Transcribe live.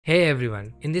Hey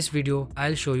everyone, in this video,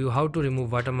 I'll show you how to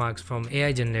remove watermarks from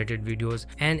AI generated videos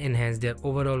and enhance their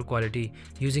overall quality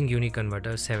using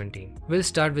UniConverter 17. We'll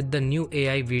start with the new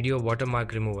AI Video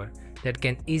Watermark Remover that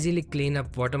can easily clean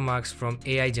up watermarks from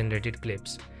AI generated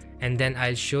clips. And then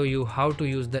I'll show you how to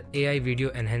use the AI Video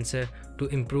Enhancer to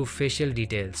improve facial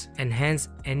details, enhance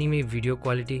anime video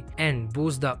quality, and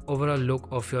boost the overall look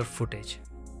of your footage.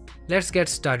 Let's get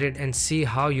started and see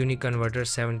how UniConverter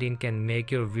 17 can make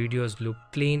your videos look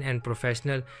clean and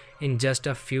professional in just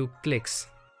a few clicks.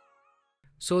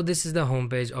 So this is the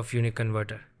homepage of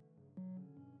UniConverter.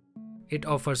 It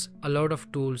offers a lot of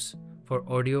tools for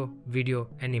audio, video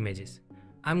and images.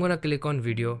 I'm gonna click on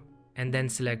video and then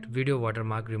select Video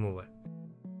Watermark Remover.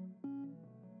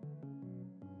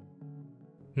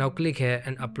 Now click here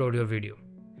and upload your video.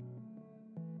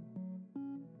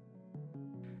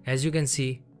 As you can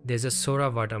see, there's a Sora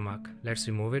watermark. Let's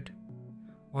remove it.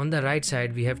 On the right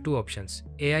side, we have two options,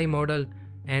 AI model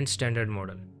and standard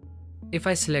model. If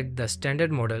I select the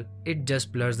standard model, it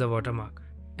just blurs the watermark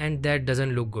and that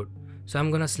doesn't look good. So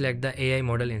I'm gonna select the AI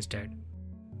model instead.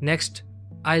 Next,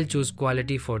 I'll choose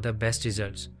quality for the best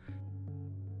results.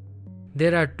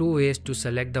 There are two ways to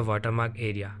select the watermark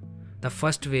area. The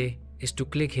first way is to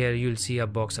click here, you'll see a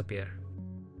box appear.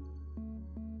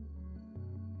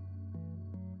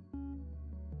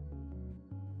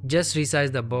 Just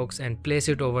resize the box and place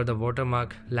it over the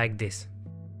watermark like this.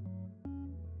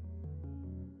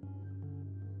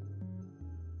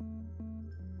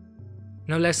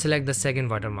 Now let's select the second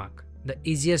watermark. The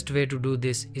easiest way to do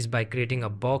this is by creating a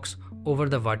box over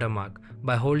the watermark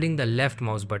by holding the left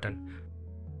mouse button.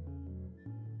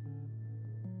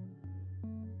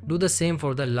 Do the same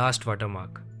for the last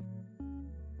watermark.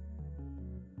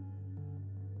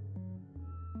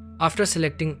 After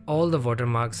selecting all the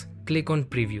watermarks, click on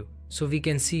preview so we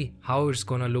can see how it's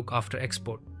gonna look after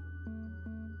export.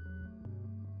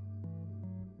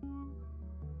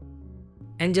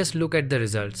 And just look at the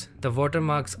results. The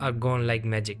watermarks are gone like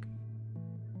magic.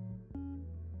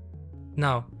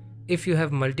 Now, if you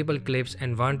have multiple clips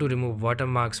and want to remove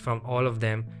watermarks from all of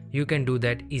them, you can do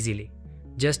that easily.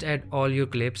 Just add all your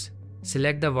clips,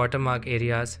 select the watermark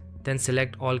areas, then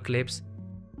select all clips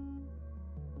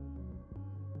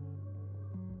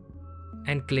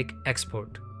and click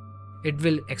export. It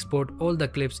will export all the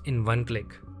clips in one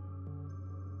click.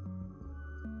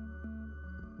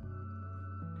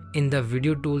 In the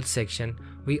video tools section,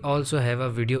 we also have a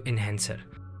video enhancer.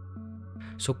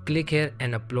 So click here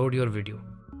and upload your video.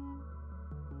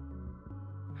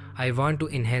 I want to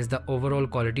enhance the overall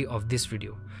quality of this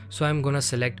video, so I'm gonna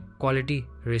select quality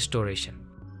restoration.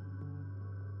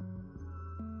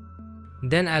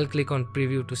 Then I'll click on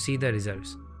preview to see the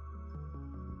results.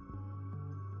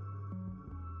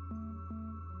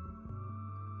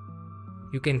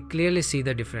 You can clearly see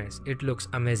the difference. It looks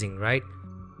amazing, right?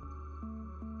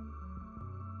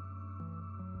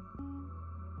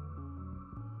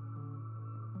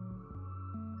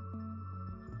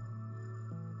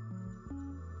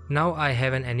 Now I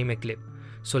have an anime clip,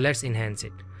 so let's enhance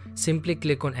it. Simply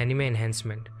click on Anime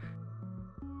Enhancement.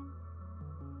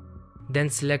 Then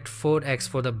select 4x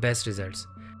for the best results.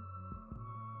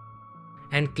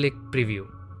 And click Preview.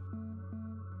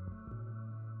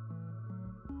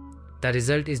 The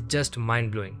result is just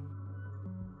mind-blowing.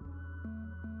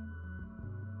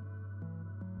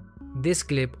 This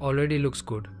clip already looks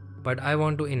good, but I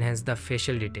want to enhance the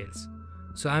facial details.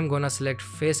 So I'm gonna select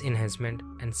Face Enhancement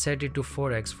and set it to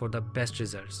 4x for the best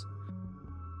results.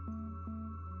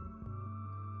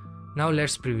 Now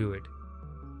let's preview it.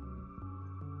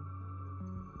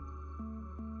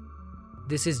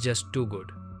 This is just too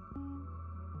good.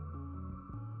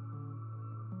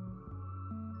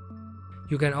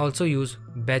 You can also use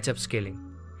batch upscaling.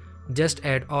 Just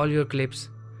add all your clips,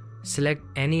 select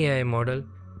any AI model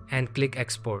and click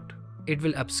export. It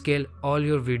will upscale all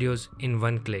your videos in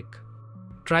one click.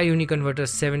 Try UniConverter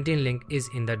 17, link is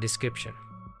in the description.